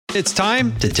It's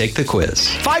time to take the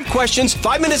quiz. 5 questions,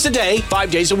 5 minutes a day,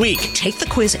 5 days a week. Take the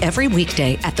quiz every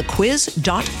weekday at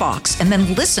thequiz.fox and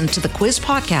then listen to the quiz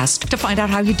podcast to find out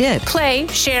how you did. Play,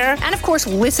 share, and of course,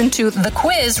 listen to The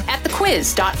Quiz at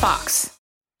thequiz.fox.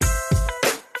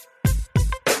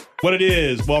 What it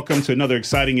is, welcome to another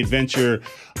exciting adventure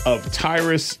of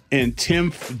Tyrus and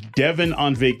Timph, Devin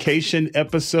on Vacation,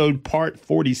 episode part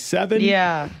 47.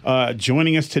 Yeah.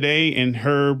 Joining us today in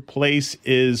her place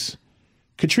is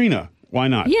Katrina. Why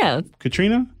not? Yeah.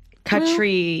 Katrina?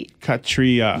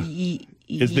 Katria.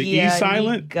 Is the E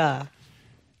silent?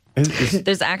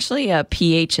 There's actually a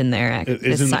PH in there.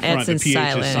 It's in the front. It's The in PH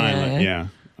silent. is silent. Yeah.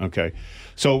 Okay.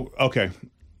 So,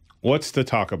 what's to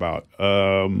talk about?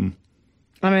 So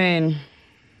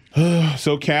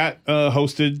Kat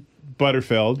hosted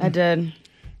Butterfeld. I did.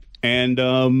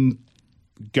 And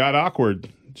got awkward.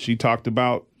 She talked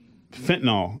about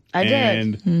fentanyl. I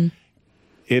did. And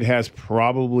it has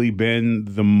probably been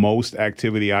the most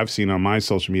activity I've seen on my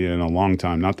social media in a long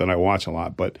time. Not that I watch a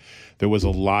lot, but there was a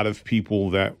lot of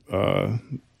people that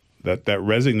that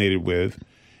resonated with,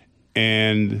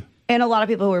 and a lot of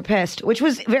people who were pissed, which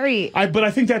was very... But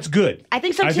I think that's good. I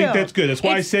think so, too. I think that's good. That's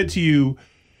why I said to you,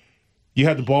 you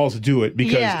had the balls to do it,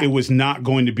 because it was not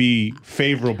going to be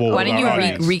favorable. Why don't you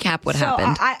audience. recap what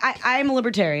happened? I'm a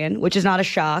libertarian, which is not a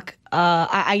shock.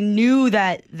 I knew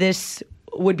that this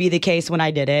would be the case when I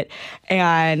did it,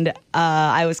 and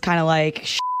I was kind of like,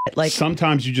 shit, like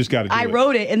sometimes you just got to do it. I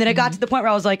wrote it, and then it got to the point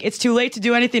where I was like, it's too late to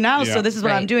do anything else, so this is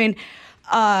what I'm doing.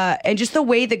 And just the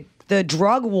way the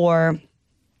drug war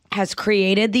has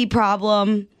created the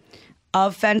problem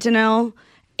of fentanyl,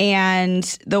 and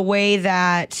the way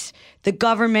that the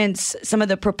government's, some of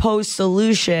the proposed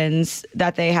solutions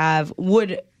that they have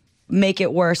would make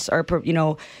it worse, or,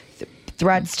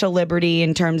 threats to liberty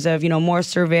in terms of, more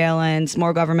surveillance,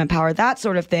 more government power, that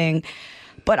sort of thing.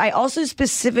 But I also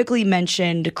specifically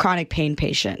mentioned chronic pain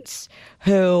patients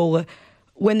who,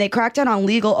 when they cracked down on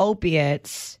legal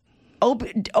opiates,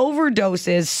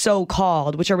 overdoses,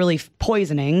 so-called, which are really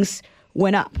poisonings,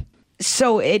 went up.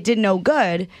 So it did no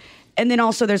good. And then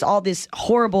also there's all this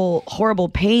horrible, horrible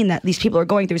pain that these people are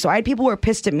going through. So I had people who were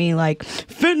pissed at me like,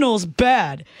 fentanyl's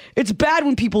bad. It's bad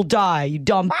when people die, you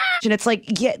dumb bitch. And it's like,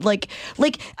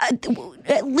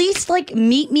 at least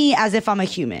meet me as if I'm a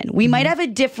human. We might have a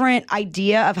different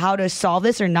idea of how to solve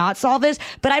this or not solve this,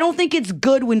 but I don't think it's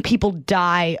good when people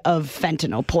die of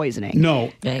fentanyl poisoning.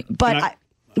 No. But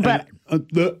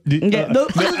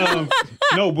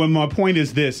no, but my point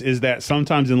is this, is that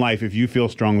sometimes in life, if you feel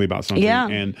strongly about something,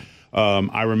 and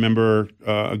I remember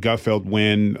Gutfeld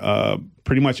when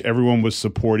pretty much everyone was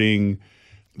supporting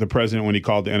the president when he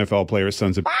called the NFL players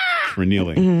sons of for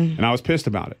kneeling. And I was pissed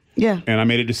about it. Yeah. And I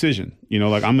made a decision, I'm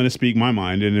going to speak my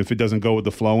mind. And if it doesn't go with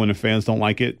the flow and the fans don't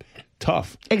like it,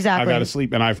 tough. Exactly. I got to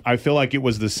sleep. And I feel like it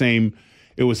was the same.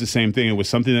 It was the same thing. It was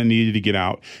something that needed to get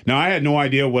out. Now, I had no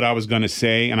idea what I was going to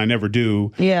say, and I never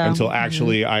do until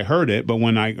actually I heard it. But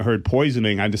when I heard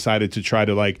poisoning, I decided to try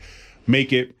to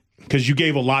make it, because you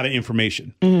gave a lot of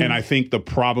information. And I think the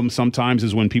problem sometimes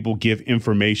is when people give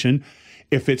information,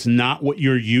 if it's not what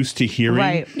you're used to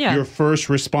hearing, your first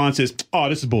response is, oh,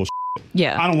 this is bullshit.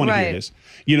 Yeah. I don't want to hear this.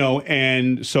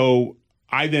 And so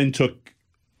I then took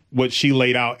what she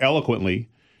laid out eloquently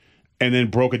and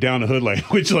then broke it down to hood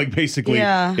language, basically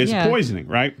it's poisoning,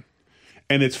 right?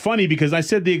 And it's funny because I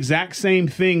said the exact same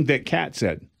thing that Kat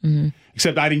said,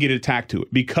 except I didn't get attacked to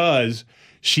it because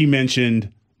she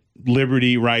mentioned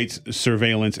liberty, rights,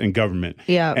 surveillance, and government.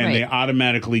 Yeah, and they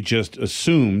automatically just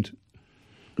assumed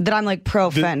that I'm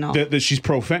pro-fentanyl. That she's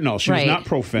pro-fentanyl. She was not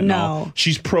pro-fentanyl. No.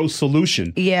 She's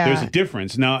pro-solution. Yeah. There's a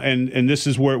difference. Now, and this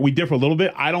is where we differ a little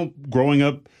bit. Growing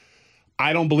up,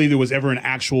 I don't believe there was ever an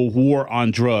actual war on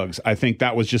drugs. I think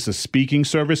that was just a speaking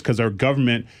service because our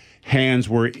government hands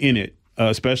were in it,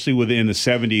 especially within the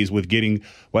 70s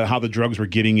with how the drugs were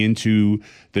getting into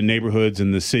the neighborhoods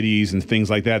and the cities and things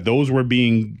like that. Those were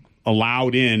being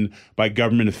allowed in by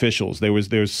government officials.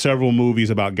 There's several movies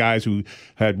about guys who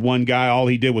had one guy, all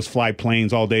he did was fly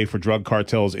planes all day for drug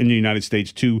cartels in the United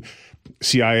States, 2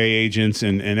 CIA agents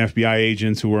and FBI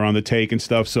agents who were on the take and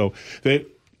stuff. So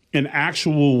an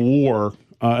actual war,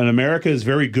 and America is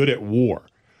very good at war.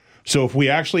 So if we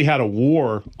actually had a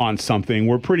war on something,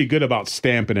 we're pretty good about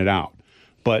stamping it out.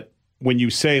 But when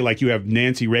you say, you have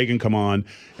Nancy Reagan come on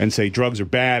and say drugs are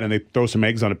bad and they throw some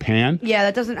eggs on a pan. Yeah,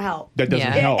 that doesn't help. That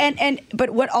doesn't help.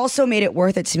 But what also made it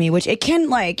worth it to me, which it can,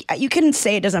 you can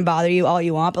say it doesn't bother you all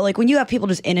you want, but when you have people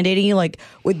just inundating you,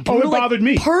 with brutal, it bothered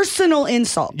me. Personal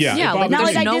insults. Yeah.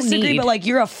 Not I disagree, but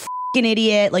you're a fucking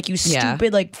idiot, you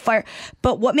stupid, fire.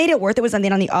 But what made it worth it was on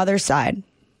the other side.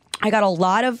 I got a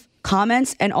lot of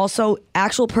comments and also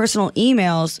actual personal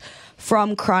emails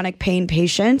from chronic pain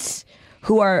patients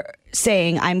who are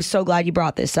saying, I'm so glad you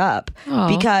brought this up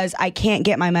because I can't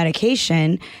get my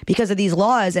medication because of these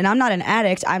laws. And I'm not an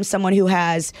addict. I'm someone who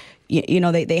has,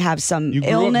 they have some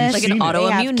illness. Like an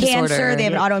autoimmune disorder. Cancer. They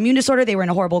have an autoimmune disorder. They were in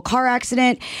a horrible car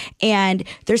accident. And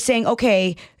they're saying,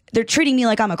 okay, they're treating me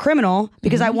like I'm a criminal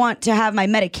because I want to have my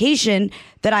medication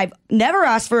that I've never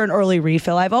asked for an early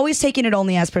refill. I've always taken it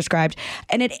only as prescribed.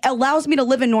 And it allows me to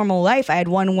live a normal life. I had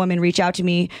one woman reach out to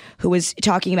me who was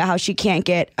talking about how she can't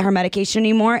get her medication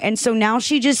anymore. And so now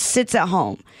she just sits at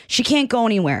home. She can't go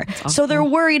anywhere. So they're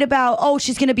worried about,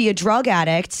 she's going to be a drug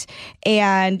addict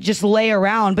and just lay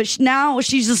around. But now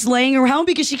she's just laying around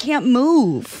because she can't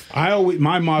move.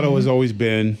 My motto has always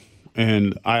been,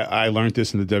 and I learned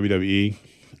this in the WWE,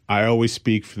 I always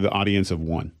speak for the audience of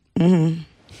one.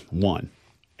 One.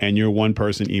 And your one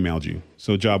person emailed you.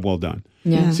 So job well done.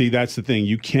 Yeah. See, that's the thing.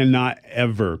 You cannot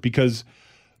ever, because,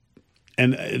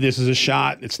 and this is a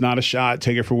shot, it's not a shot,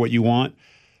 take it for what you want.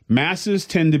 Masses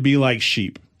tend to be like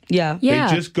sheep. Yeah.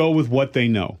 They just go with what they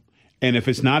know. And if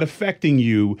it's not affecting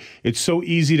you, it's so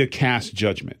easy to cast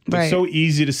judgment. Right. It's so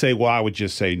easy to say, well, I would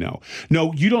just say no.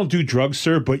 No, you don't do drugs,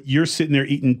 sir, but you're sitting there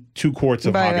eating 2 quarts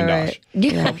of Haagen-Dazs. Right.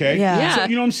 Yeah. Okay? Yeah. So,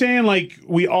 you know what I'm saying? Like,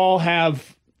 we all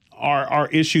have our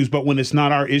issues, but when it's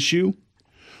not our issue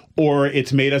or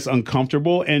it's made us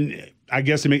uncomfortable, and I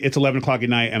guess it's 11 o'clock at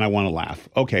night and I want to laugh.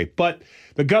 Okay. But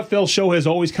the Gutfeld show has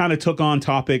always kind of took on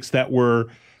topics that were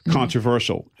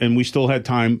controversial, and we still had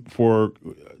time for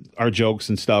our jokes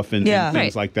and stuff and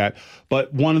things like that.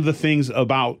 But one of the things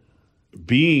about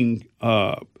being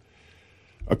a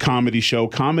comedy show,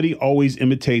 comedy always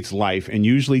imitates life and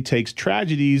usually takes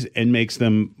tragedies and makes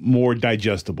them more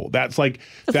digestible. That's the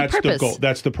goal.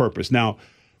 That's the purpose. Now,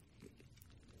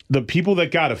 the people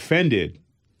that got offended,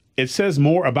 it says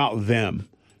more about them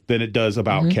than it does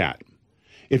about Kat.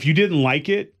 If you didn't like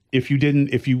it, if you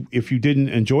didn't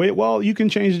enjoy it, well, you can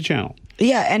change the channel.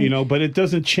 Yeah, and but it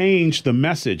doesn't change the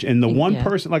message. And the one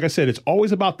person, like I said, it's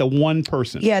always about the one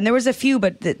person. Yeah, and there was a few,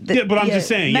 but but I'm just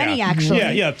saying, many actually.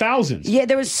 Yeah, thousands. Yeah,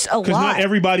 there was a lot. Because not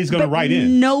everybody's going to write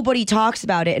in. Nobody talks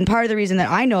about it, and part of the reason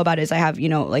that I know about it is I have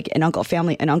like an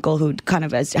uncle who kind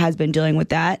of has been dealing with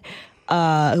that.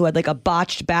 Who had like a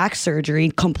botched back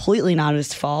surgery, completely not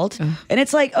his fault. And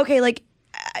it's like, okay, like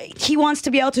he wants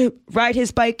to be able to ride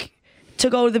his bike to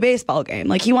go to the baseball game.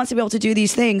 Like he wants to be able to do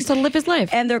these things. To live his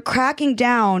life. And they're cracking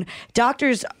down.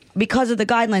 Doctors, because of the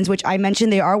guidelines, which I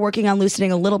mentioned, they are working on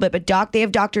loosening a little bit, but they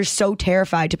have doctors so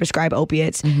terrified to prescribe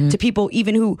opiates to people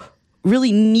even who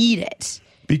really need it.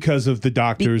 Because of the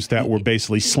doctors that were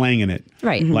basically slanging it.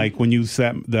 Right. Like when you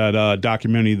said that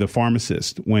documentary, The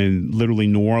Pharmacist, when literally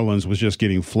New Orleans was just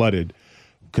getting flooded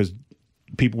because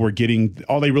people were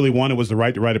all they really wanted was the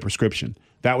right to write a prescription.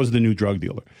 That was the new drug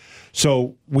dealer.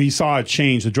 So we saw a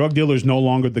change. The drug dealer is no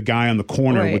longer the guy on the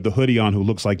corner with the hoodie on who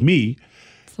looks like me.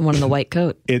 It's the one in the white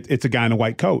coat. It's a guy in a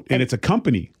white coat. And it's a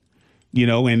company.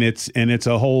 And it's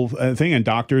a whole thing. And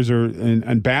doctors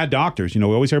and bad doctors. We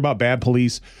always hear about bad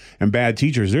police and bad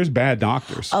teachers. There's bad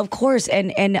doctors, of course.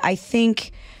 And I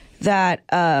think that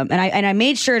and I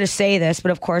made sure to say this,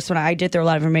 but of course when I did throw a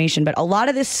lot of information. But a lot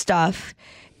of this stuff,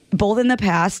 both in the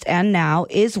past and now,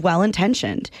 is well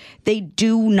intentioned. They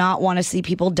do not want to see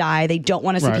people die. They don't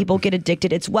want to see people get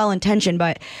addicted. It's well intentioned,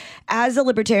 but as a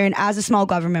libertarian, as a small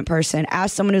government person,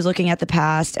 as someone who's looking at the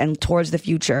past and towards the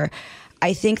future,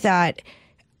 I think that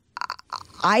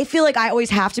I feel like I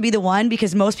always have to be the one,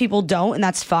 because most people don't, and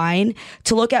that's fine,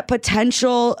 to look at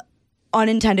potential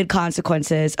unintended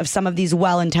consequences of some of these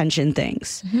well-intentioned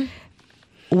things.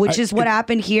 Which is what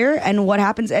happened here, and it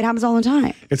happens all the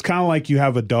time. It's kind of like you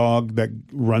have a dog that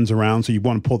runs around, so you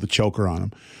want to pull the choker on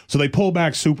them. So they pull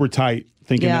back super tight,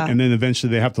 thinking, and then eventually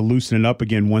they have to loosen it up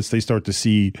again once they start to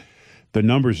see the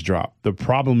numbers drop. The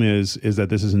problem is that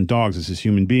this isn't dogs, this is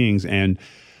human beings, and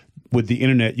with the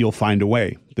internet, you'll find a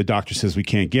way. The doctor says we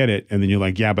can't get it, and then you're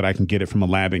like, yeah, but I can get it from a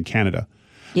lab in Canada.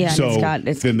 Yeah, so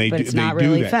it's not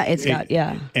really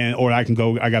or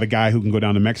I got a guy who can go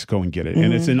down to Mexico and get it.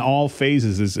 And it's in all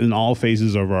phases. It's in all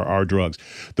phases of our drugs.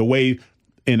 The way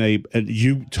in a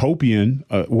utopian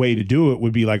way to do it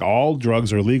would be like all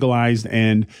drugs are legalized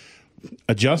and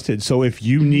adjusted. So if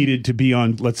you needed to be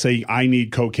on, let's say I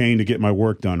need cocaine to get my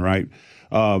work done, right?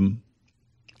 And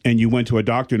you went to a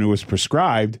doctor and it was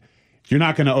prescribed, you're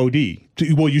not going to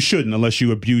OD. Well, you shouldn't unless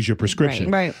you abuse your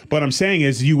prescription. Right. But I'm saying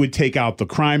is you would take out the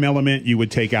crime element, you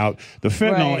would take out the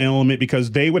fentanyl element,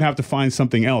 because they would have to find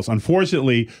something else.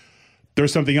 Unfortunately,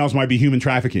 there's something else, might be human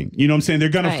trafficking. You know what I'm saying? They're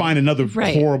going to find another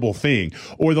horrible thing.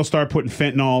 Or they'll start putting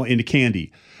fentanyl into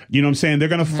candy. You know what I'm saying? They're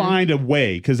going to find a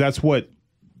way, because that's what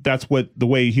the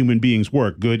way human beings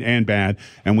work, good and bad,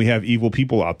 and we have evil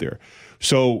people out there.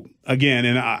 So again,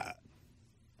 and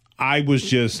I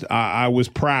was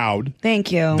proud.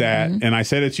 Thank you. That, and I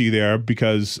said it to you there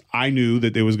because I knew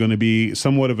that there was going to be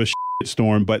somewhat of a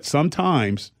storm, but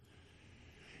sometimes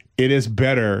it is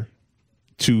better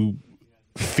to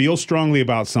feel strongly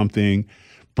about something,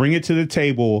 bring it to the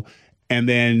table, and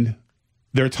then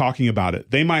they're talking about it.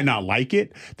 They might not like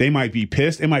it. They might be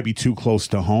pissed. It might be too close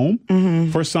to home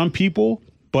for some people,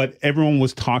 but everyone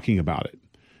was talking about it.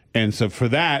 And so for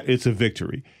that, it's a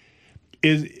victory.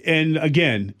 And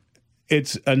again,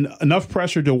 it's enough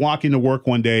pressure to walk into work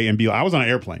one day and be like, I was on an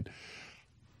airplane.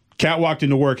 Kat walked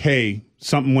into work, hey,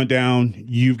 something went down.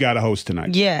 You've got a host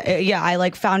tonight. Yeah. I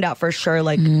like found out for sure,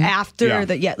 like after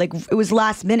like it was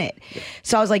last minute.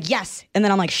 So I was like, yes. And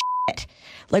then I'm like, shit.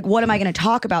 Like, what am I going to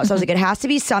talk about? So I was like, it has to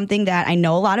be something that I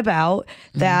know a lot about,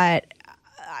 that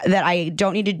I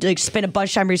don't need to like spend a bunch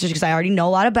of time research because I already know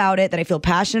a lot about it, that I feel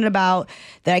passionate about,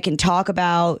 that I can talk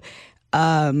about,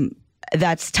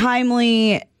 that's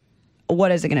timely.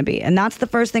 What is it going to be? And that's the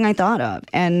first thing I thought of.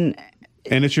 And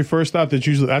it's your first thought.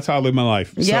 That's how I live my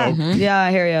life. Yeah. So, yeah,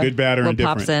 I hear you. Good, bad, or what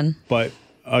indifferent. Pops in. But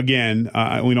again,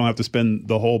 we don't have to spend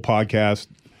the whole podcast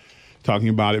talking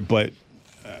about it, but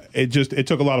it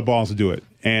took a lot of balls to do it.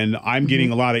 And I'm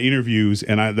getting a lot of interviews,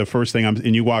 and the first thing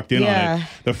and you walked in on it,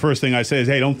 the first thing I say is,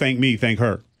 hey, don't thank me, thank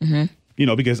her. You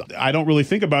know, because I don't really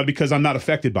think about it because I'm not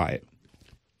affected by it.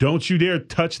 Don't you dare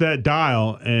touch that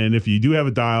dial, and if you do have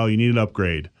a dial, you need an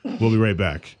upgrade. We'll be right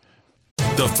back.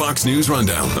 The Fox News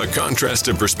Rundown, a contrast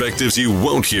of perspectives you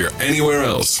won't hear anywhere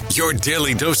else. Your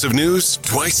daily dose of news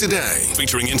twice a day,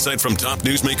 featuring insight from top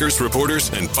newsmakers,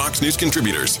 reporters, and Fox News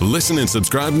contributors. Listen and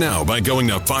subscribe now by going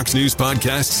to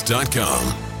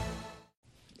foxnewspodcasts.com.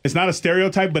 It's not a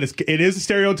stereotype, but it is a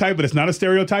stereotype, but it's not a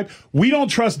stereotype. We don't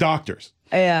trust doctors.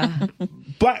 Yeah.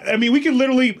 But I mean, we can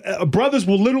literally, brothers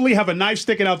will literally have a knife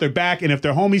sticking out their back, and if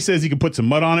their homie says he can put some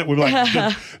mud on it, we're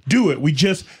like, do it. We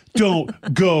just don't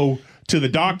go to the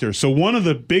doctor. So one of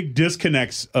the big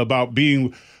disconnects about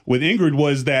being with Ingrid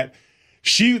was that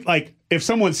she, like, if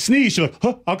someone sneezed, she's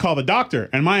like, I'll call the doctor.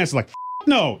 And my answer's like,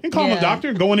 no, ain't call the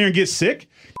doctor. Go in there and get sick.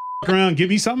 Around, give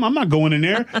me something. I'm not going in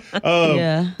there.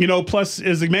 You know, plus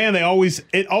as a man,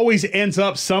 it always ends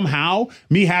up somehow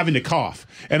me having to cough.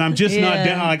 And I'm just not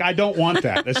down. Like, I don't want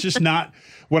that. That's just not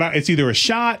it's either a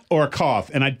shot or a cough.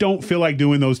 And I don't feel like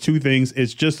doing those two things.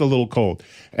 It's just a little cold.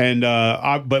 And,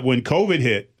 but when COVID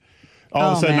hit,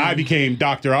 all of a sudden I became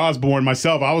Dr. Osborne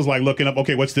myself. I was like looking up,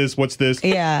 okay, what's this? What's this?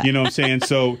 Yeah. You know what I'm saying?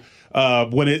 So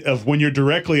when you're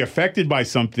directly affected by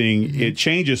something, it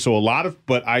changes. So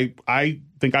but I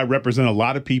think I represent a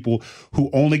lot of people who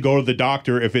only go to the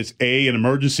doctor if it's A, an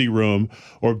emergency room,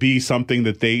 or B, something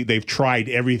that they've tried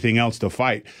everything else to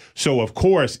fight. So of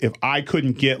course, if I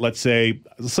couldn't get, let's say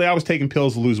I was taking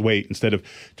pills to lose weight instead of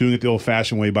doing it the old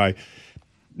fashioned way by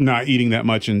not eating that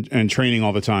much and training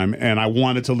all the time, and I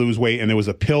wanted to lose weight, and there was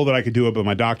a pill that I could do it, but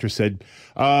my doctor said,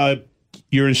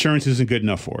 your insurance isn't good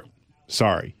enough for it.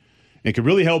 Sorry. It could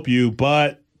really help you,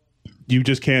 but you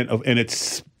just can't, and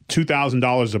it's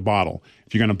 $2,000 a bottle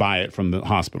if you're going to buy it from the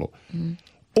hospital.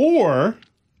 Or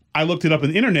I looked it up on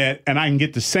the internet, and I can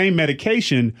get the same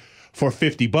medication for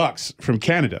 $50 from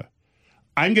Canada.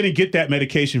 I'm going to get that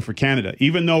medication for Canada,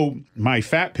 even though my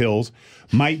fat pills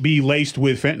might be laced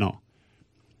with fentanyl.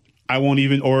 I won't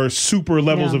even, or super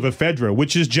levels of ephedra,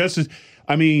 which is just as,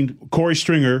 I mean, Corey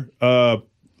Stringer,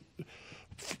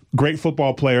 great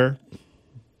football player,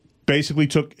 basically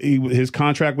took his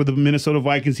contract with the Minnesota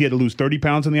Vikings. He had to lose 30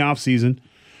 pounds in the offseason.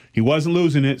 He wasn't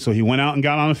losing it, so he went out and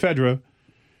got on ephedra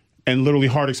and literally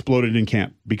heart exploded in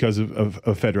camp because of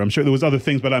ephedra. I'm sure there was other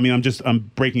things, but I mean,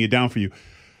 I'm breaking it down for you.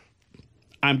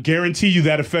 I guarantee you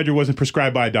that ephedra wasn't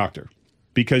prescribed by a doctor,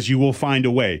 because you will find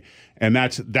a way. And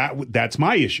that's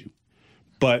my issue.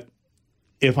 But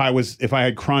if I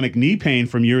had chronic knee pain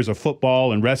from years of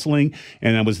football and wrestling,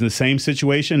 and I was in the same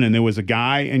situation, and there was a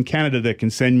guy in Canada that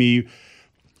can send me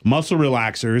muscle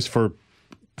relaxers for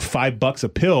 $5 a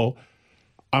pill,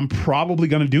 I'm probably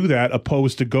going to do that,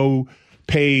 opposed to go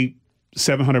pay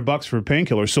 $700 for a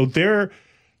painkiller. So there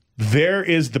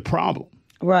is the problem.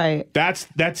 Right. That's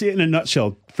it in a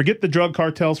nutshell. Forget the drug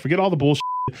cartels. Forget all the bullshit.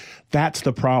 That's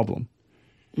the problem.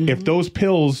 If those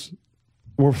pills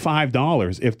were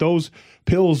 $5, if those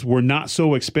pills were not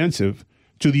so expensive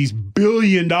to these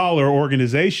billion-dollar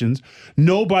organizations,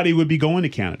 nobody would be going to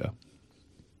Canada.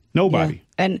 Nobody.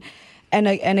 Yeah. And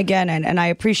again, I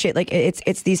appreciate, like,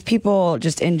 it's these people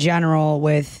just in general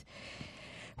with,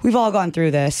 we've all gone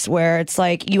through this, where it's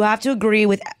like you have to agree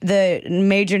with the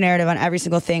major narrative on every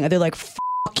single thing, or they're like,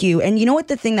 fuck you. And you know what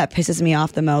the thing that pisses me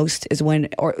off the most is when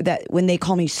they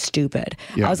call me stupid.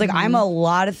 Yeah. I was like, I'm a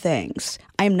lot of things.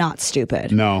 I'm not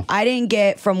stupid. No. I didn't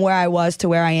get from where I was to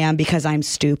where I am because I'm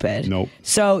stupid. Nope.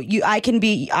 So I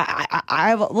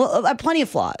have plenty of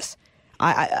flaws.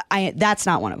 That's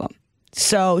not one of them.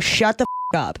 So shut the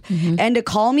up. And to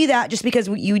call me that just because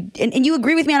you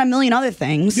agree with me on a million other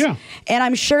things. Yeah. And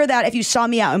I'm sure that if you saw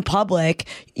me out in public,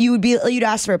 you'd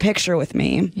ask for a picture with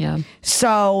me. Yeah.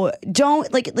 So don't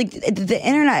like the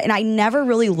internet, and I never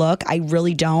really look. I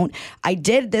really don't. I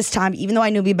did this time, even though I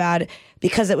knew it'd be bad,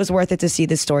 because it was worth it to see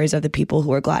the stories of the people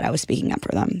who were glad I was speaking up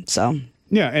for them. So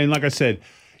yeah, and like I said,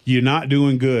 you're not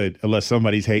doing good unless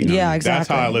somebody's hating on you. Exactly. That's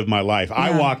how I live my life. Yeah.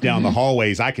 I walk down the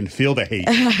hallways, I can feel the hate.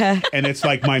 And it's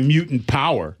like my mutant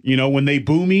power. You know, when they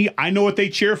boo me, I know what they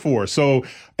cheer for. So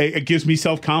it gives me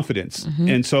self-confidence.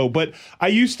 And so, but I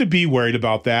used to be worried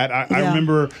about that. I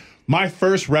remember my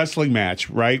first wrestling match,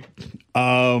 right?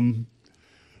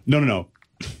 No.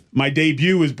 My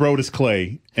debut was Brodus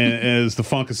Clay as the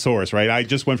Funkasaurus, right? I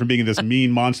just went from being this mean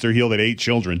monster heel that ate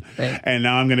children, and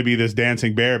now I'm going to be this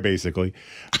dancing bear, basically.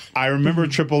 I remember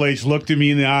Triple H looked at me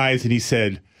in the eyes and he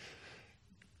said,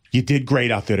 "You did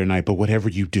great out there tonight, but whatever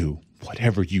you do,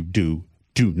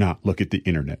 do not look at the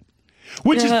internet."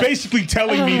 Which is basically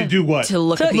telling me to do what? To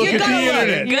look at the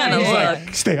internet. You gotta He's look.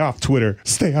 like, stay off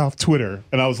Twitter.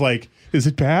 And I was like, is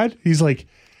it bad? He's like,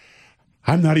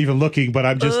 I'm not even looking, but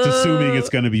I'm just assuming it's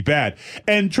going to be bad.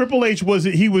 And Triple H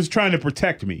he was trying to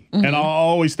protect me, and I'll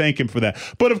always thank him for that.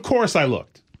 But of course I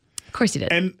looked. Of course you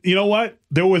did. And you know what?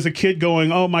 There was a kid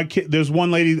going, oh, my kid. There's one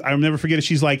lady, I'll never forget it.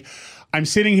 She's like, I'm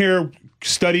sitting here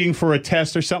studying for a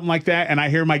test or something like that, and I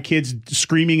hear my kids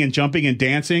screaming and jumping and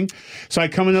dancing. So I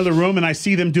come into the room and I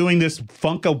see them doing this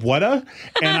Funka Whata,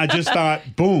 and I just thought,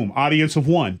 boom, audience of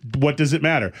one. What does it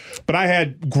matter? But I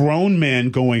had grown men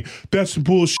going, that's some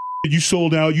bullshit. You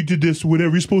sold out. You did this,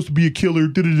 whatever. You're supposed to be a killer.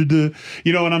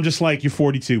 You know, and I'm just like, you're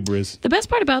 42, Briz. The best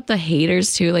part about the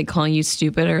haters, too, like calling you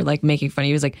stupid or like making fun of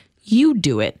you is like, you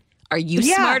do it. Are you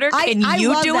smarter? Can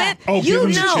you do it? Oh, you give him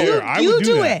the chair. I you would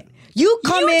do that. it. You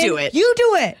come in. Do it. You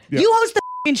do it. Yeah. You host the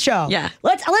f***ing show. Yeah.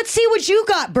 Let's see what you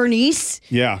got, Bernice.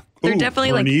 Yeah. They're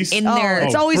definitely Bernice. like in there.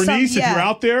 It's always Bernice, something, if you're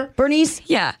out there, Bernice,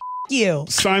 Yeah. you.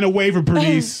 sign a waiver,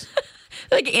 Bernice.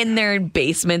 Like in their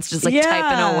basements, just like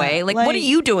typing away. Like, what are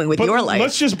you doing with But your life?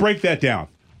 let's just break that down.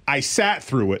 I sat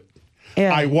through it.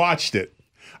 Yeah. I watched it.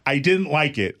 I didn't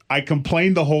like it. I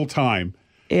complained the whole time.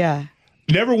 Yeah.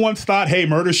 Never once thought, hey,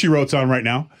 Murder, She Wrote's on right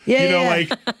now. Yeah, you know, yeah.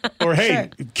 like, or hey,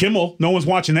 Kimmel, no one's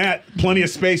watching that. Plenty of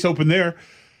space open there.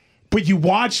 But you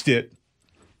watched it,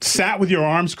 sat with your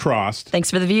arms crossed. Thanks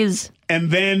for the views.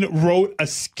 And then wrote a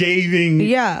scathing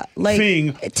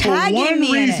thing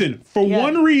for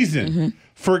one reason,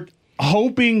 for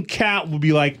hoping Kat would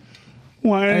be like,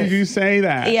 why did you say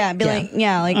that? Yeah,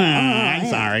 I'm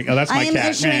sorry. Oh, that's my cat. I am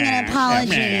issuing an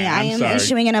apology. I am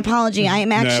issuing an apology. I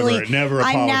am actually never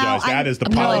apologize. That is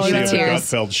the policy of the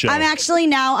Gutfeld show. I'm actually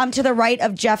I'm to the right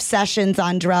of Jeff Sessions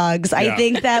on drugs. I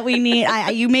think that we need.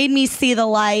 You made me see the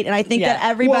light, and I think that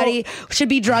everybody should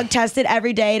be drug tested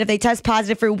every day. And if they test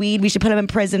positive for weed, we should put them in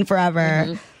prison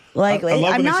forever. Like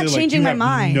I'm not changing my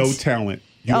mind. No talent.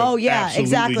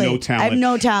 Exactly. No talent. I have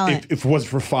no talent. If it wasn't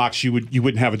for Fox, you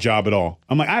wouldn't have a job at all.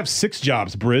 I'm like, I have 6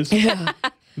 jobs, Briz.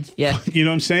 Yeah. You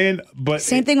know what I'm saying? But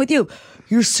same thing with you.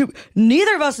 You're stupid.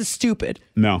 Neither of us is stupid.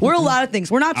 No. We're a lot of things.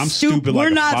 We're not stupid.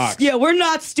 We're not. Fox. Yeah, we're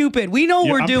not stupid. We know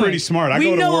what we're doing. I'm pretty smart. I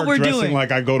go to work dressing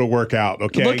like I go to work out.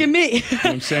 Okay. Look at me. You know what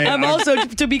I'm saying? I'm also,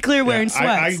 to be clear, wearing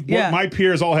sweats. My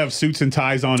peers all have suits and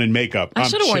ties on and makeup. I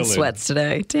should have worn sweats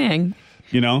today. Dang.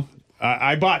 You know.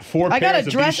 I bought 4 pairs of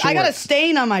these shorts. I got a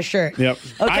stain on my shirt. Yep.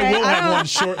 Okay? I will have one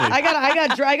shortly.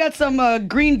 I got some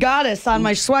green goddess on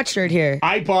my sweatshirt here.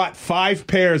 I bought 5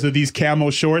 pairs of these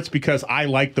camo shorts because I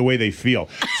like the way they feel.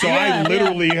 So I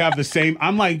literally have the same.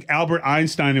 I'm like Albert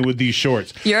Einstein with these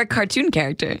shorts. You're a cartoon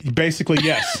character. Basically,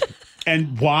 yes.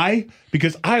 And why?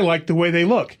 Because I like the way they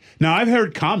look. Now, I've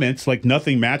heard comments like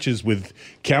nothing matches with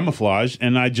camouflage,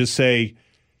 and I just say,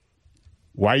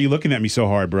 why are you looking at me so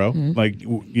hard, bro? Like,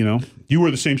 you know, you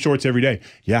wear the same shorts every day.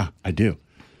 Yeah, I do.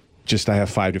 Just I have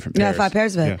 5 different pairs. Yeah, 5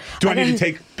 pairs of it. Yeah. Do I need to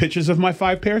take pictures of my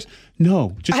 5 pairs?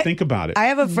 No, just think about it. I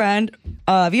have a friend.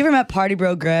 Have you ever met Party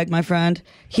Bro Greg, my friend?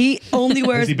 He only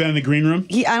wears. Has he been in the green room?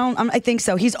 I think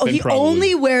so. He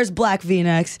only wears black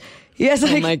V-necks. He has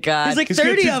like, oh my God. He's like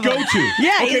 30 of them. Go-to.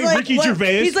 Yeah, okay, he's like, Ricky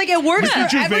Gervais. He's like, it works for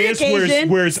every occasion.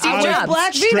 Wears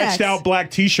black stretched out black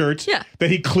T-shirts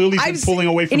that he clearly been pulling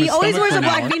away from his stomach. And he always wears a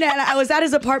black V-neck. And I was at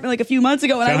his apartment like a few months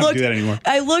ago, and I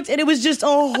looked, and it was just a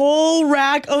whole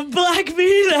rack of black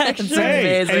V-necks. That's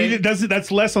amazing. And he doesn't.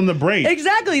 That's less on the brain.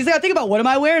 Exactly. He's got to think about, what am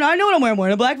I wearing? I know what I'm wearing. I'm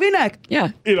wearing a black V-neck.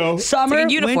 Yeah. You know, summer,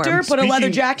 winter, put a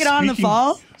leather jacket on in the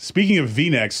fall. Speaking of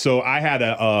V-necks, so I had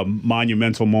a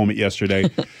monumental moment yesterday.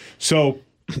 So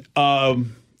I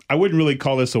wouldn't really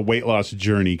call this a weight loss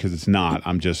journey because it's not.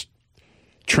 I'm just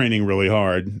training really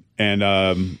hard, and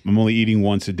I'm only eating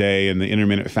once a day, and the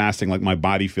intermittent fasting, like my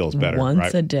body feels better.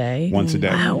 Once a day? Once a day.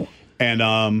 Wow.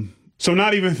 And so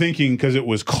not even thinking, because it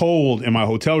was cold in my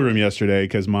hotel room yesterday,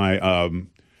 because my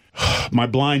my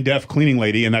blind deaf cleaning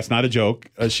lady, and that's not a joke,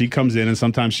 she comes in and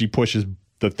sometimes she pushes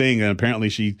the thing, and apparently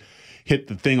she hit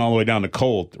the thing all the way down to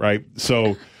cold, right?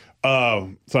 So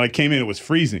so I came in, it was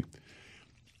freezing.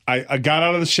 I got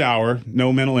out of the shower,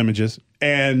 no mental images,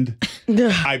 and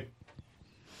I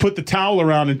put the towel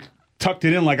around and tucked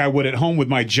it in like I would at home with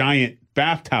my giant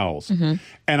bath towels. Mm-hmm.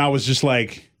 And I was just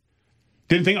like,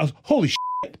 holy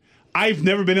shit. I've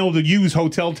never been able to use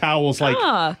hotel towels like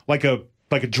a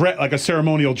dress, like a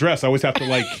ceremonial dress. I always have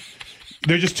to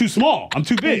they're just too small. I'm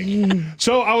too big.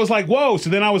 So I was like, whoa. So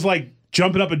then I was like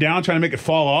jumping up and down trying to make it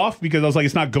fall off because I was like,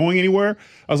 it's not going anywhere.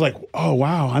 I was like, oh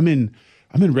wow, I'm in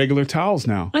regular towels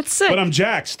now. That's sick. But I'm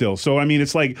jacked still. So I mean,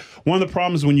 it's like one of the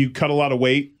problems when you cut a lot of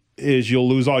weight is you'll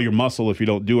lose all your muscle if you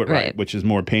don't do it right, which is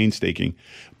more painstaking.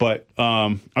 But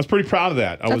I was pretty proud of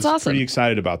that. I was awesome. pretty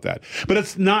excited about that. But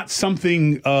it's not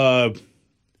something like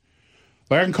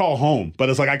I can call home, but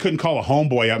it's like I couldn't call a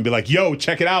homeboy out and be like, yo,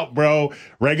 check it out, bro.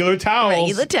 Regular towels.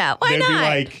 Regular towel. Why not? They'd be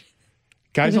like,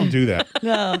 guys don't do that.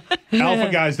 No. Alpha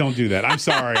guys don't do that. I'm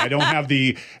sorry. I don't have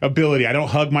the ability. I don't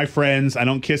hug my friends. I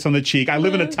don't kiss on the cheek. I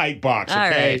live in a tight box, okay? All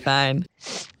right, fine.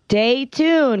 Stay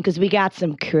tuned because we got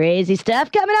some crazy stuff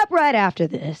coming up right after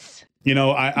this. You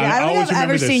know, I always think I've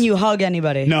ever seen you hug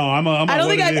anybody. No, I don't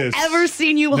think I've ever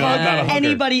seen you hug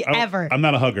anybody ever. I'm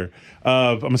not a hugger.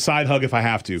 I'm a side hug if I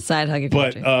have to. Side hug if you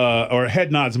have to. Or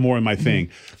head nod's more in my thing.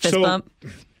 Fist bump?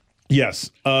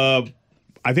 Yes. I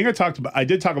think I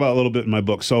did talk about it a little bit in my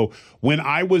book. So when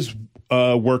I was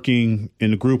working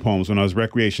in the group homes, when I was a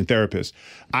recreation therapist,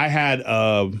 I had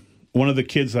one of the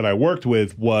kids that I worked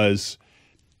with was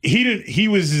he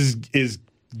was as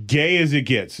gay as it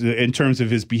gets in terms of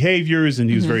his behaviors, and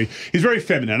he's very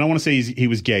feminine. I don't want to say he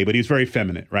was gay, but he was very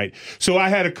feminine, right? So I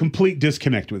had a complete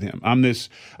disconnect with him.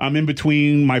 I'm in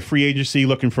between my free agency,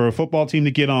 looking for a football team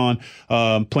to get on,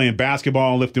 playing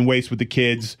basketball, lifting weights with the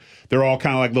kids. They're all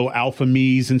kind of like little alpha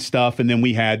me's and stuff. And then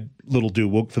we had little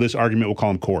dude. For this argument, we'll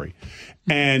call him Corey.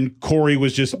 And Corey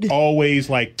was just always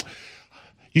like,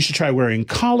 you should try wearing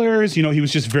collars. You know, he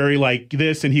was just very like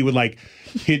this, and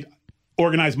he'd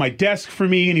organize my desk for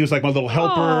me, and he was like my little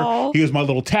helper. Aww. He was my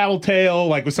little tattletale.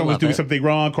 Like when someone was doing something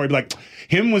wrong, Corey'd be like,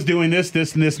 him was doing this,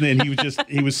 and this, and then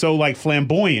he was so like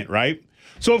flamboyant, right?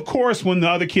 So of course, when the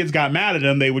other kids got mad at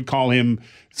him, they would call him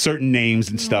certain names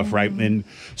and stuff, right? And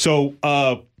so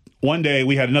one day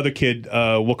we had another kid,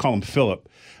 we'll call him Philip.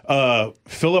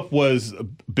 Philip was a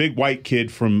big white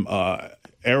kid from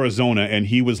Arizona, and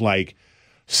he was like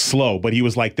slow, but he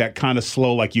was like that kind of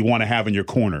slow like you want to have in your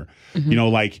corner. Mm-hmm. You know,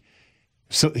 like,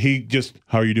 so he just,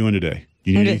 how are you doing today?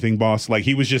 You need anything, boss? Like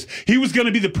he was going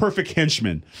to be the perfect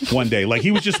henchman one day. Like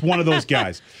he was just one of those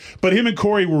guys. But him and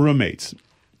Corey were roommates.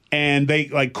 And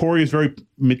Corey is very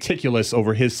meticulous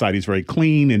over his side. He's very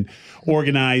clean and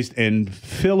organized, and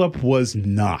Philip was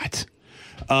not.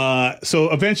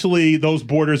 So eventually those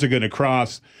borders are going to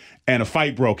cross, and a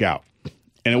fight broke out.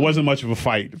 And it wasn't much of a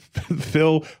fight.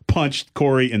 Phil punched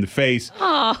Corey in the face,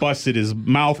 busted his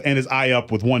mouth and his eye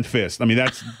up with one fist. I mean,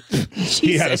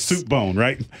 he had a soup bone,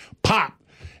 right? Pop.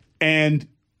 And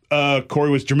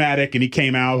Corey was dramatic, and he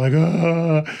came out like,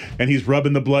 and he's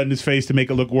rubbing the blood in his face to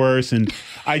make it look worse. And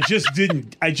I just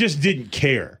didn't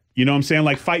care. You know what I'm saying?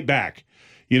 Like, fight back.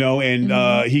 You know,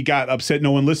 and he got upset.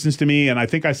 No one listens to me. And I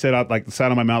think I said out like the side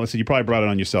of my mouth, I said, you probably brought it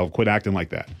on yourself. Quit acting like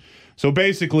that. So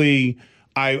basically,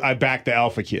 I backed the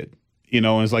alpha kid, you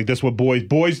know, and it's like, that's what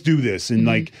boys do this. And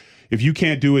like, if you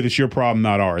can't do it, it's your problem,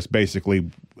 not ours, basically.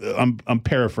 I'm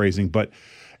paraphrasing,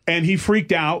 and he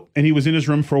freaked out, and he was in his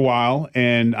room for a while.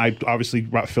 And I obviously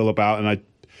brought Philip out, and I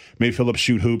made Philip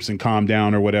shoot hoops and calm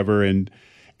down or whatever. And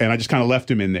I just kind of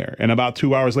left him in there. And about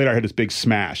 2 hours later, I heard this big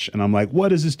smash. And I'm like,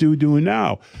 what is this dude doing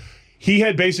now? He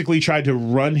had basically tried to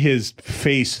run his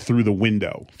face through the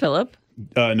window. Philip?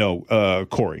 No,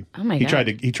 Corey. Oh my God.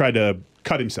 He tried to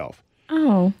cut himself.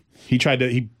 Oh. He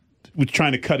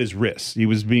trying to cut his wrists. He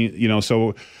was being,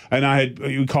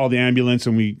 we called the ambulance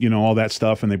and we, all that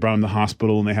stuff, and they brought him to the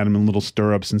hospital and they had him in little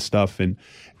stirrups and stuff. And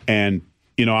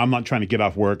I'm not trying to get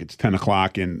off work. It's 10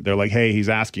 o'clock and they're like, hey, he's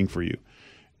asking for you.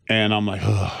 And I'm like,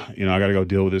 I got to go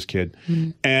deal with this kid.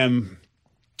 Mm-hmm. And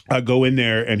I go in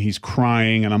there and he's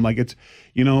crying and I'm like,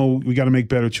 we got to make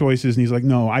better choices. And he's like,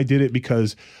 no, I did it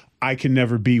because I can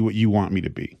never be what you want me to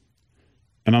be.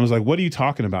 And I was like, what are you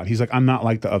talking about? He's like, I'm not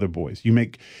like the other boys.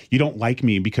 You don't like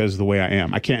me because of the way I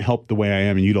am. I can't help the way I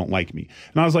am and you don't like me.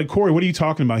 And I was like, Corey, what are you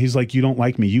talking about? He's like, you don't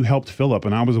like me. You helped Philip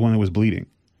and I was the one that was bleeding.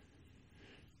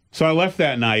 So I left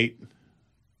that night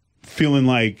feeling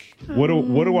like, what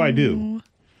do I do?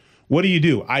 What do you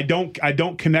do? I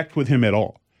don't connect with him at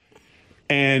all.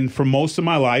 And for most of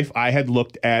my life, I had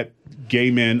looked at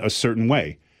gay men a certain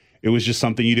way. It was just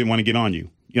something you didn't want to get on you.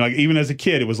 Like even as a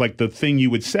kid, it was like the thing you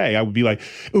would say. I would be like,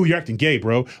 "Oh, you're acting gay,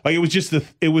 bro." Like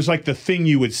it was like the thing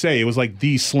you would say. It was like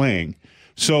the slang.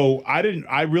 So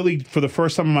I really, for the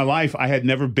first time in my life, I had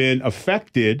never been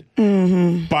affected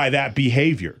by that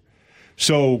behavior.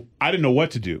 So I didn't know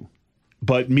what to do.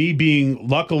 But me being,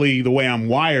 luckily, the way I'm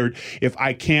wired, if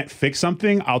I can't fix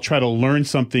something, I'll try to learn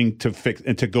something to fix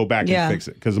and to go back and fix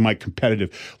it because of my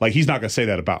competitive. Like, he's not going to say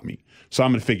that about me. So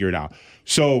I'm going to figure it out.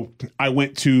 So I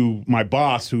went to my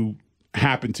boss, who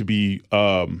happened to be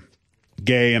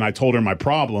gay, and I told her my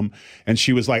problem. And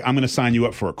she was like, I'm going to sign you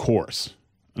up for a course.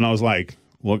 And I was like,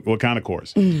 what kind of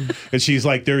course? And she's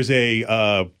like,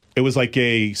 it was like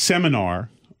a seminar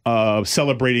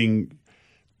celebrating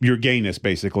your gayness,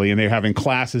 basically, and they're having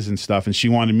classes and stuff, and she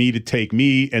wanted me to take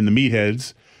me and the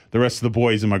meatheads, the rest of the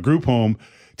boys in my group home,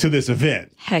 to this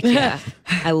event. Heck yeah.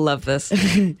 I love this.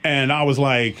 And I was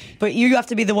like... But you have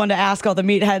to be the one to ask all the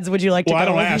meatheads, would you like to go? Well, I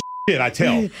don't ask shit, I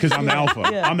tell, because I'm the alpha.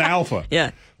 Yeah. I'm the alpha.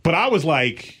 Yeah. But I was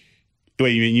like,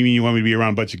 wait, you mean you want me to be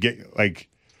around a bunch of gay... Like,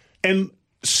 and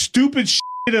stupid shit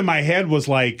in my head was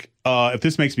like, if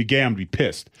this makes me gay, I'm going to be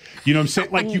pissed. You know what I'm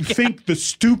saying? Like, you think the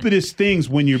stupidest things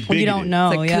when you're bigoted. You don't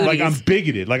know, Like, I'm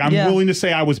bigoted. Like, I'm willing to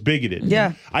say I was bigoted.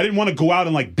 Yeah. I didn't want to go out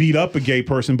and, like, beat up a gay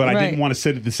person, but I didn't want to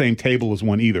sit at the same table as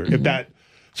one either.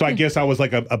 So I guess I was,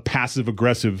 like, a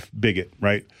passive-aggressive bigot,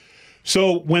 right?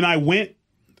 So when I went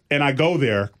and I go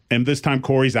there, and this time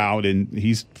Corey's out, and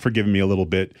he's forgiven me a little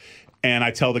bit, and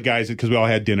I tell the guys, because we all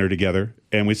had dinner together,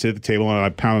 and we sit at the table, and I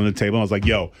pound on the table, and I was like,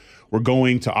 yo, we're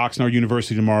going to Oxnard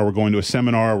University tomorrow. We're going to a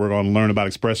seminar. We're going to learn about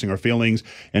expressing our feelings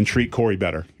and treat Corey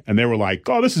better. And they were like,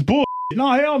 oh, this is bull. No,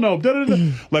 hell no.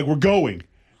 Like, we're going.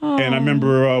 Aww. And I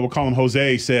remember we'll call him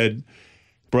Jose, said,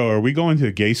 bro, are we going to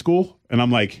a gay school? And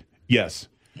I'm like, yes.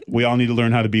 We all need to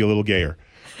learn how to be a little gayer.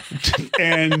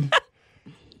 And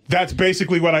that's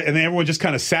basically what and then everyone just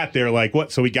kind of sat there like,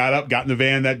 what? So we got up, got in the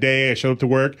van that day. I showed up to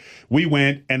work. We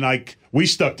went and like, we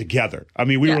stuck together. I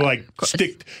mean, we were like,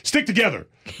 stick together.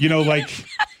 You know, like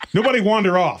nobody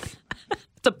wander off.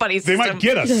 It's a buddy system. They might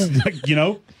get us, like, you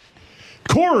know.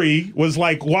 Corey was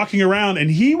like walking around and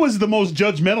he was the most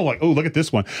judgmental, like, oh, look at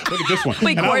this one. Look at this one.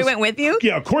 Wait, and Corey went with you?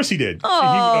 Yeah, of course he did.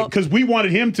 Oh. Because we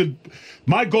wanted him to,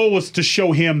 my goal was to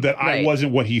show him that I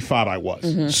wasn't what he thought I was.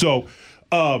 Mm-hmm. So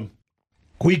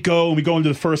we go into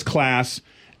the first class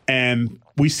and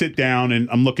we sit down and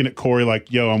I'm looking at Corey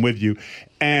like, yo, I'm with you.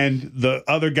 And the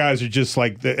other guys are just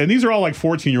like, and these are all like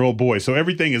 14-year-old boys. So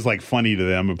everything is like funny to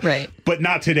them. Right. But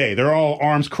not today. They're all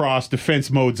arms crossed,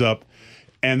 defense mode's up.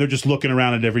 And they're just looking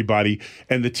around at everybody.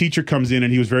 And the teacher comes in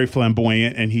and he was very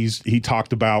flamboyant. And he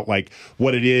talked about like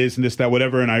what it is and this, that,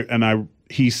 whatever.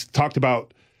 He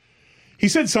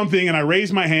said something and I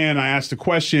raised my hand. I asked a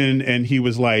question and he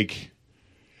was like,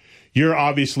 you're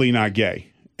obviously not gay.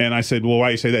 And I said, well, why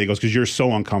do you say that? He goes, because you're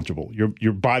so uncomfortable.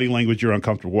 Your body language, you're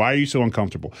uncomfortable. Why are you so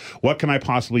uncomfortable? What can I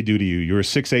possibly do to you? You're a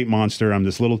 6'8" monster. I'm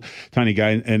this little tiny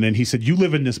guy. And then he said, you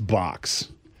live in this box.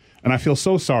 And I feel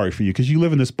so sorry for you because you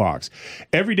live in this box.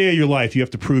 Every day of your life, you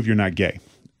have to prove you're not gay.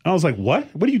 I was like,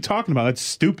 what? What are you talking about? That's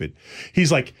stupid.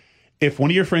 He's like, if one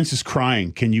of your friends is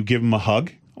crying, can you give him a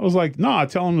hug? I was like, no, I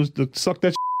tell him to suck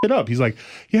that shit up. He's like,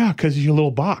 yeah, because you're a little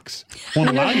box.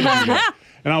 Won't allow you to do that.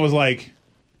 And I was like,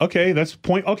 okay, that's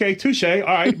point. Okay, touche. All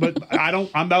right, but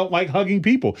I'm not like hugging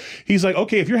people. He's like,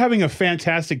 okay, if you're having a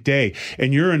fantastic day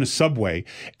and you're in a subway,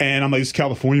 and I'm like, it's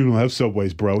California, we don't have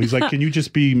subways, bro. He's like, can you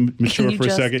just be mature for a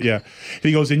second? Yeah. And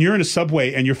he goes, and you're in a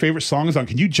subway and your favorite song is on.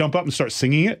 Can you jump up and start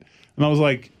singing it? And I was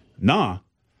like, nah,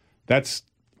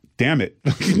 damn it.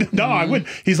 No, I wouldn't.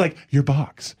 He's like, your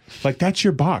box. Like, that's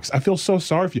your box. I feel so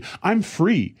sorry for you. I'm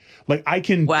free. Like, I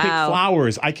can pick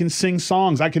flowers. I can sing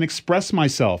songs. I can express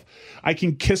myself. I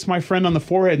can kiss my friend on the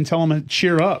forehead and tell him to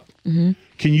cheer up. Mm-hmm.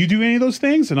 Can you do any of those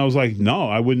things? And I was like, no,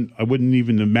 I wouldn't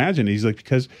even imagine. He's like,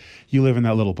 because you live in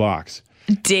that little box.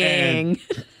 Dang.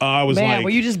 And, I was Man, were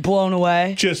you just blown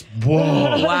away? Just,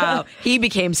 whoa. Wow. He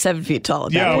became 7 feet tall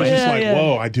at that I was point. just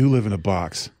whoa, I do live in a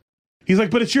box. He's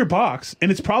like, but it's your box,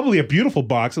 and it's probably a beautiful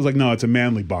box. I was like, no, it's a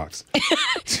manly box.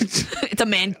 It's a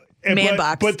man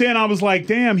box. But then I was like,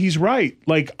 damn, he's right.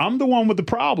 Like, I'm the one with the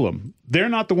problem. They're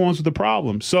not the ones with the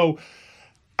problem. So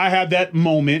I had that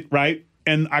moment, right?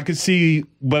 And I could see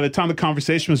by the time the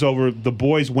conversation was over, the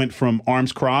boys went from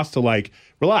arms crossed to like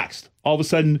relaxed. All of a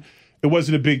sudden, it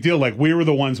wasn't a big deal. Like, we were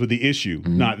the ones with the issue,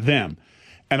 not them.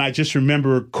 And I just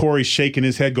remember Corey shaking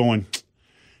his head going,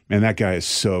 man, that guy is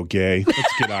so gay.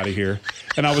 Let's get out of here.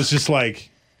 And I was just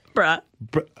like, Bruh.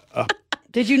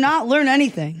 Did you not learn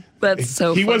anything? That's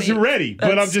so He funny. wasn't ready.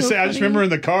 But I'm just so saying, I just funny. remember in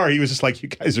the car, he was just like, you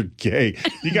guys are gay.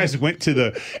 You guys went to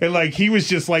the, and like, he was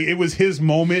just like, it was his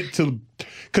moment to,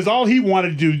 because all he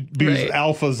wanted to do be Right.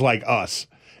 alphas like us.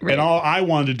 Right. And all I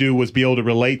wanted to do was be able to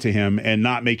relate to him and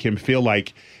not make him feel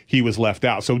like he was left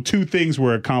out. So 2 things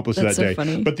were accomplished That's that so day.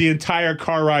 funny. But the entire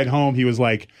car ride home, he was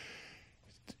like,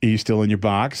 are you still in your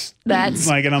box? That's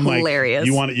like, and I'm hilarious.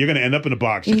 like, you're going to end up in a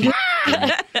box. You keep-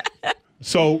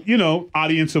 So,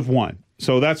 audience of one.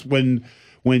 So that's when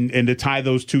and to tie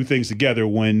those 2 things together,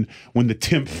 when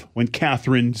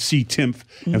Catherine C. Timpf,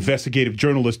 investigative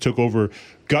journalist, took over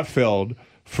Gutfeld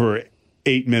for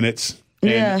 8 minutes,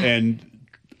 and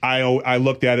I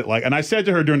looked at it like, and I said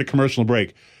to her during the commercial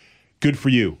break, good for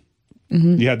you.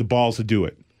 You had the balls to do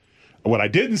it. What I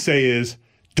didn't say is,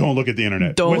 don't look at the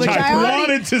internet. Which I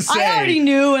wanted to say. I already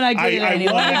knew, and I did it I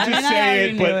anyway. wanted to say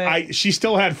it, but she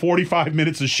still had 45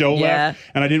 minutes of show left,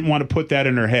 and I didn't want to put that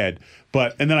in her head.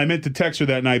 And then I meant to text her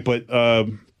that night, but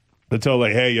to tell her,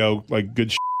 like, hey, yo, like,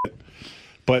 good shit.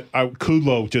 But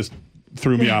Kudlow just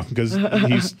threw me off because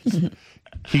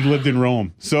he lived in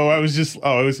Rome. So I was just,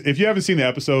 if you haven't seen the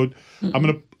episode, I'm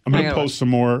gonna post some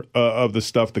more of the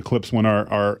stuff, the clips when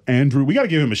our Andrew, we got to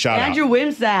give him a shout Andrew out.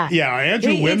 Wimsack. Yeah,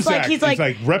 Andrew Wimsack. He's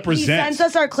like represents. He sends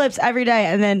us our clips every day,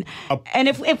 and then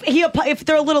if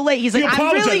they're a little late, he's like,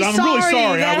 I'm really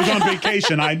sorry. I was on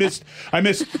vacation. I missed,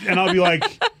 and I'll be like,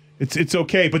 it's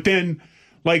okay. But then,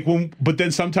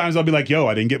 sometimes I'll be like, yo,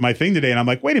 I didn't get my thing today, and I'm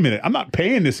like, wait a minute, I'm not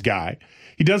paying this guy.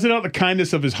 He does it out of the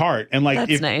kindness of his heart, and like,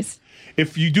 That's nice.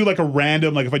 If you do like a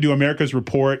random, like if I do America's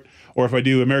Report or if I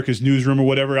do America's Newsroom or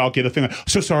whatever, I'll get a thing like,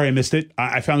 so sorry I missed it.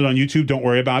 I found it on YouTube. Don't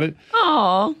worry about it.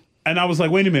 Aw. And I was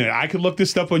like, wait a minute. I could look this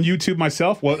stuff on YouTube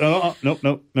myself. Well, nope.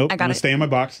 I'm going to stay in my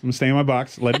box.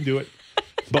 Let him do it.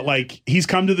 But like, he's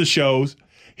come to the shows.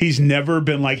 He's never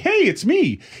been like, hey, it's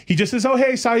me. He just says, oh,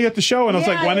 hey, saw you at the show. And I was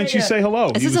like, why didn't you say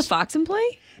hello? Is this a Fox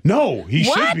employee? No, he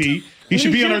should be. He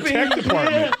should be in our tech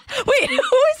department. Wait,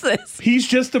 who is this? He's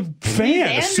just a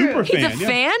fan, a super fan. He's a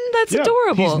fan? That's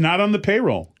adorable. He's not on the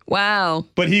payroll. Wow.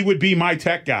 But he would be my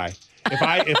tech guy.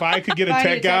 If I could get a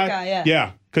tech guy,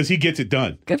 yeah, because he gets it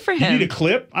done. Good for You him. need a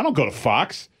clip? I don't go to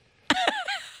Fox.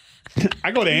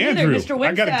 I go to Andrew.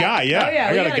 I got a guy, Oh,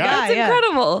 I got a guy. That's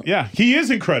incredible. Yeah, he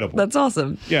is incredible. That's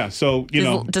awesome. Yeah, so,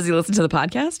 Does he listen to the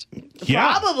podcast?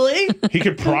 Yeah. Probably. He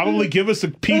could probably give us a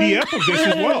PDF of this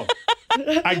as well.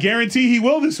 I guarantee he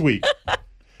will this week.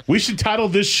 We should title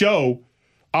this show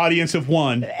Audience of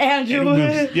One. Andrew.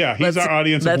 Yeah, he's our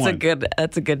audience of one.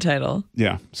 That's a good title.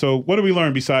 Yeah. So what do we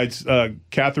learn besides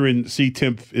Catherine C.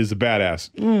 Timpf is a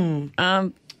badass?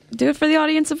 Do it for the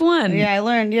audience of one. Yeah, I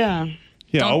learned, Yeah,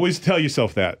 always tell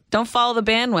yourself that. Don't follow the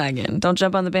bandwagon. Don't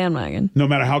jump on the bandwagon. No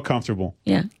matter how comfortable.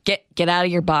 Yeah. Get out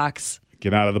of your box.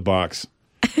 Get out of the box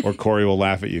or Corey will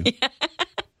laugh at you.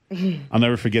 I'll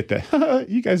never forget that.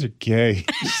 You guys are gay.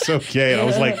 So gay. And I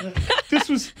was like,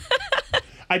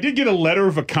 I did get a letter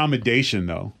of accommodation,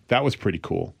 though. That was pretty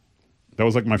cool. That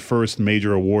was like my first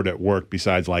major award at work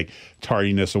besides like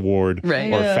Tardiness Award or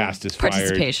Fastest Fired.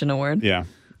 Participation award. Yeah.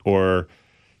 Or,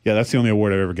 that's the only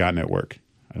award I've ever gotten at work.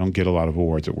 I don't get a lot of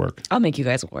awards at work. I'll make you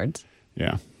guys awards.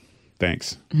 Yeah.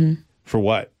 Thanks. For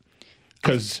what?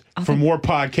 Because for more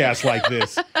podcasts like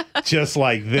this, just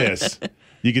like this,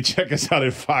 you can check us out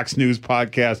at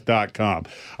foxnewspodcast.com.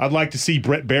 I'd like to see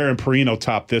Brett Baer and Perino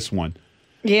top this one.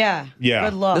 Yeah.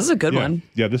 Good luck. This is a good one.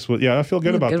 Yeah, I feel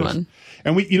good about this. One.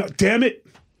 And we, damn it,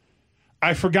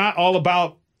 I forgot all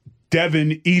about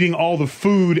Devin eating all the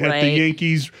food at the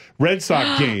Yankees Red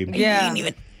Sox game.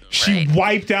 Yeah. She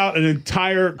wiped out an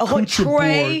entire country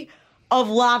tray of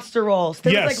lobster rolls.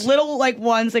 There was like little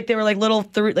ones, like they were like little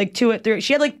 2 at 3.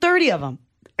 She had like 30 of them.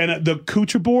 And the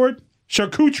charcuterie board.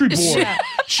 Yeah.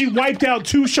 She wiped out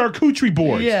 2 charcuterie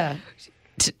boards. Yeah.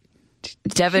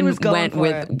 Devin went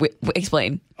with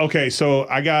explain. Okay, so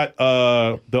I got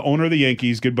the owner of the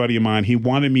Yankees, good buddy of mine. He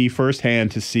wanted me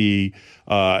firsthand to see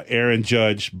Aaron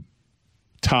Judge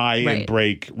tie and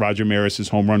break Roger Maris's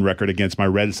home run record against my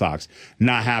Red Sox.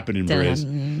 Not happening, Briz.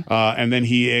 And then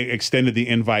he extended the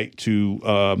invite to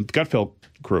Gutfeld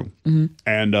crew.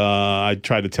 And I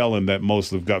tried to tell him that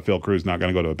most of Gutfeld crew is not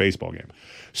going to go to a baseball game.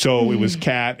 So it was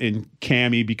Kat and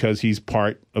Cammie because he's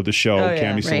part of the show,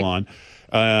 Cammie Salon.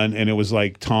 And it was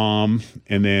like Tom,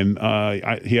 and then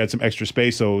he had some extra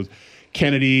space. So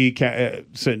Kennedy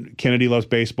said Kennedy loves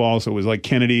baseball, so it was like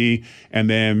Kennedy, and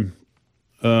then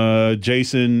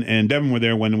Jason and Devin were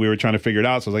there when we were trying to figure it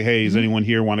out. So I was like, hey, does anyone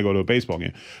here want to go to a baseball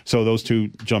game? So those two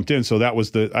jumped in. So that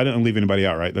was I didn't leave anybody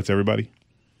out, right? That's everybody?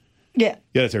 Yeah.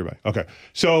 Yeah, that's everybody. Okay.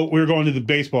 So we were going to the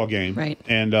baseball game. Right.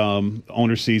 And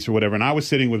owner seats or whatever. And I was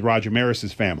sitting with Roger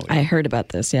Maris's family. I heard about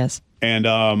this, yes.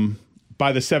 And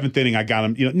by the seventh inning, I got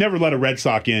him. Never let a Red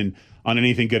Sox in on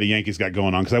anything good a Yankees got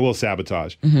going on because I will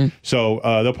sabotage. So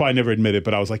they'll probably never admit it,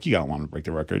 but I was like, you don't want to break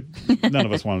the record. None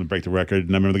of us wanted to break the record.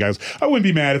 And I remember the guy was, I wouldn't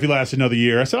be mad if he lasted another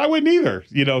year. I said, I wouldn't either.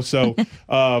 So,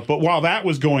 but while that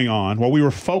was going on, while we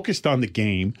were focused on the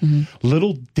game,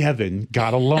 little Devin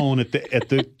got alone at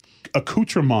the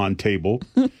accoutrement table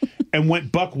and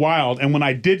went buck wild. And when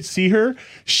I did see her,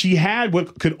 she had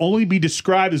what could only be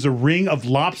described as a ring of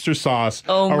lobster sauce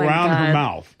around her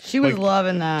mouth. She was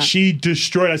loving that. She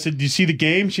destroyed. I said, "Do you see the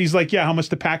game?" She's like, "Yeah." How much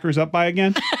the Packers up by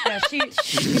again? Yeah,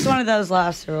 she's one of those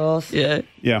lobster rolls. Yeah,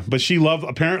 but she loves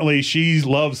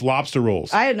lobster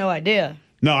rolls. I had no idea.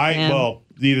 No, well,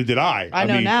 neither did I. I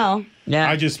know now. Yeah,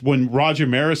 I just when Roger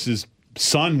Maris's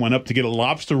son went up to get a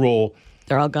lobster roll.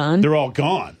 They're all gone? They're all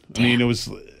gone. Damn. I mean, it was,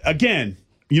 again,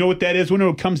 you know what that is? When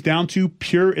it comes down to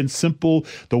pure and simple,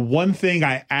 the one thing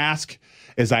I ask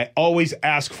is I always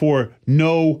ask for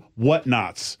no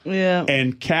whatnots. Yeah.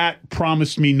 And Kat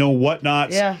promised me no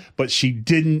whatnots, but she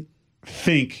didn't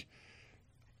think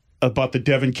about the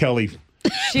Devin Kelly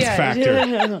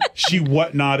factor. She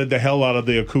whatnotted the hell out of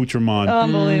the accoutrement.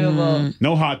 Unbelievable.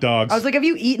 No hot dogs. I was like, have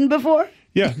you eaten before?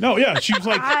 Yeah, no, yeah. She was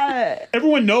like,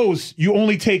 everyone knows you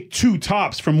only take 2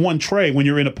 tops from one tray when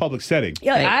you're in a public setting.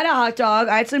 Yeah, I had a hot dog.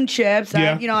 I had some chips.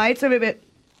 I had some of it.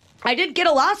 I did get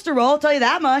a lobster roll, I'll tell you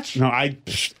that much. No, I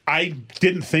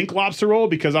didn't think lobster roll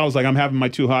because I was like, I'm having my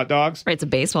 2 hot dogs. Right, it's a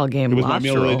baseball game. It was my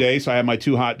meal of the day, so I had my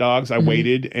 2 hot dogs. I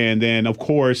waited, and then, of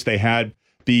course, they had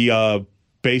the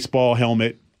baseball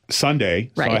helmet sundae,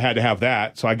 so I had to have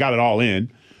that. So I got it all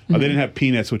in. They didn't have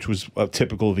peanuts, which was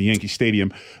typical of a Yankee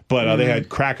Stadium, but they had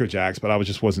Cracker Jacks, but I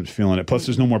just wasn't feeling it. Plus,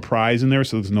 there's no more prize in there,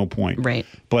 so there's no point. Right.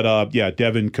 But,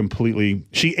 Devin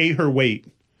she ate her weight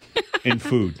in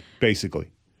food, basically,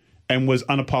 and was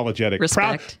unapologetic.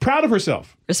 Respect. Proud of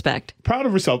herself. Respect. Proud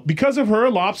of herself. Because of her,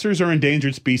 lobsters are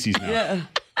endangered species now. Yeah.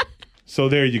 So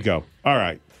there you go. All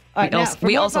right.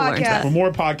 We also learned that. For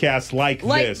more podcasts like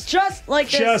this. Just like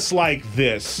this. Just like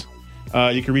this.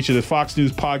 You can reach it at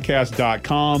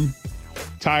foxnewspodcast.com.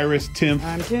 Tyrus, Tim.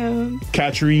 I'm Tim.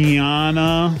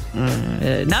 Katriana.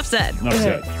 Enough said. Enough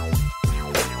said.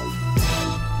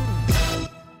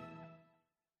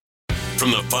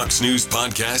 From the Fox News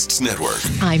Podcasts Network.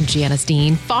 I'm Janice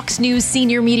Dean, Fox News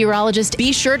senior meteorologist.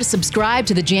 Be sure to subscribe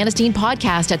to the Janice Dean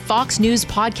podcast at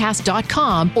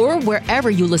foxnewspodcast.com or wherever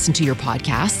you listen to your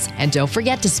podcasts. And don't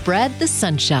forget to spread the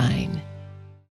sunshine.